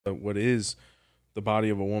what is the body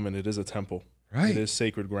of a woman. It is a temple. Right. It is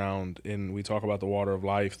sacred ground. And we talk about the water of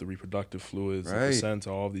life, the reproductive fluids, the placenta,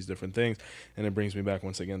 all of these different things. And it brings me back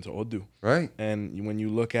once again to Odu. Right. And when you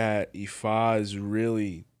look at Ifa is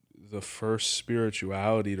really the first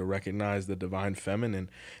spirituality to recognize the divine feminine.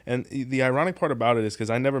 And the ironic part about it is because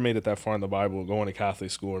I never made it that far in the Bible going to Catholic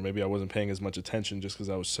school, or maybe I wasn't paying as much attention just because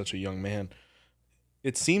I was such a young man.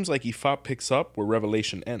 It seems like Ifa picks up where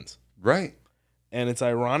Revelation ends. Right. And it's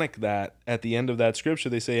ironic that at the end of that scripture,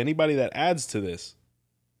 they say anybody that adds to this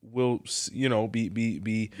will,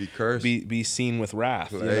 be cursed, be seen with wrath.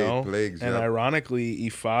 Plagues, and ironically,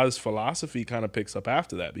 Ifa's philosophy kind of picks up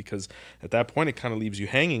after that, because at that point it kind of leaves you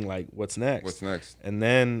hanging, like, what's next? What's next? And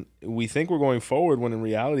then we think we're going forward when in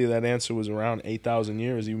reality that answer was around 8,000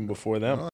 years even before them.